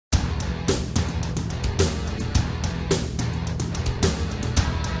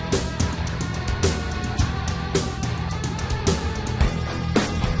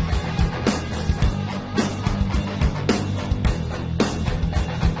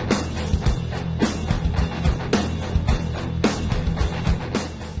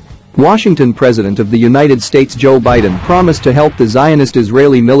Washington President of the United States Joe Biden promised to help the Zionist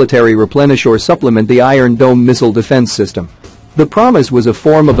Israeli military replenish or supplement the Iron Dome missile defense system. The promise was a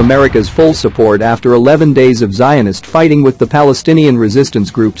form of America's full support after 11 days of Zionist fighting with the Palestinian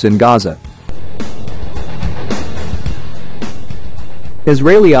resistance groups in Gaza.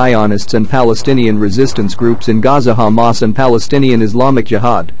 Israeli ionists and Palestinian resistance groups in Gaza, Hamas and Palestinian Islamic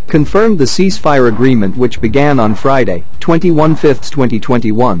Jihad, confirmed the ceasefire agreement which began on Friday,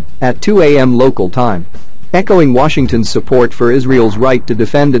 21/5/2021, at 2 a.m. local time. Echoing Washington's support for Israel's right to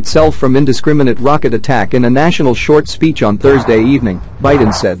defend itself from indiscriminate rocket attack in a national short speech on Thursday evening,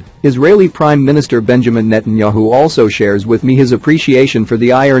 Biden said, Israeli Prime Minister Benjamin Netanyahu also shares with me his appreciation for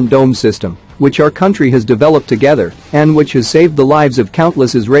the Iron Dome system, which our country has developed together and which has saved the lives of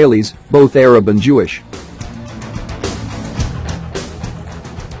countless Israelis, both Arab and Jewish.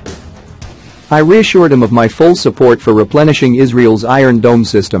 I reassured him of my full support for replenishing Israel's Iron Dome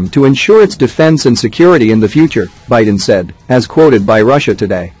system to ensure its defense and security in the future, Biden said, as quoted by Russia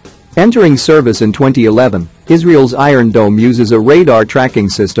Today. Entering service in 2011, Israel's Iron Dome uses a radar tracking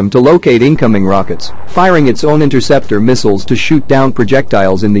system to locate incoming rockets, firing its own interceptor missiles to shoot down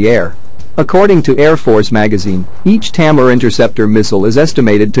projectiles in the air. According to Air Force magazine, each Tamar interceptor missile is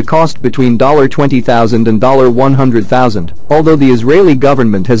estimated to cost between $20,000 and $100,000, although the Israeli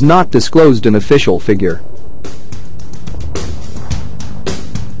government has not disclosed an official figure.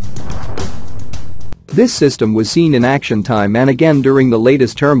 This system was seen in action time and again during the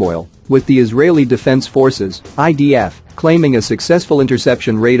latest turmoil, with the Israeli Defense Forces, IDF, claiming a successful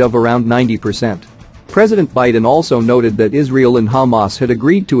interception rate of around 90%. President Biden also noted that Israel and Hamas had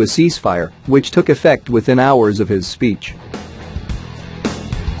agreed to a ceasefire, which took effect within hours of his speech.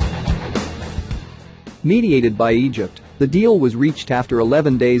 Mediated by Egypt, the deal was reached after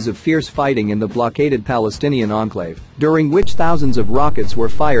 11 days of fierce fighting in the blockaded Palestinian enclave, during which thousands of rockets were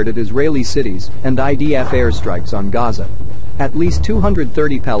fired at Israeli cities and IDF airstrikes on Gaza. At least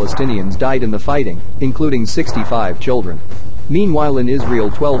 230 Palestinians died in the fighting, including 65 children. Meanwhile in Israel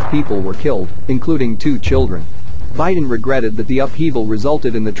 12 people were killed, including 2 children. Biden regretted that the upheaval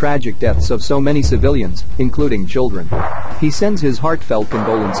resulted in the tragic deaths of so many civilians, including children. He sends his heartfelt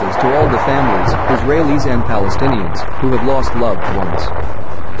condolences to all the families, Israelis and Palestinians, who have lost loved ones.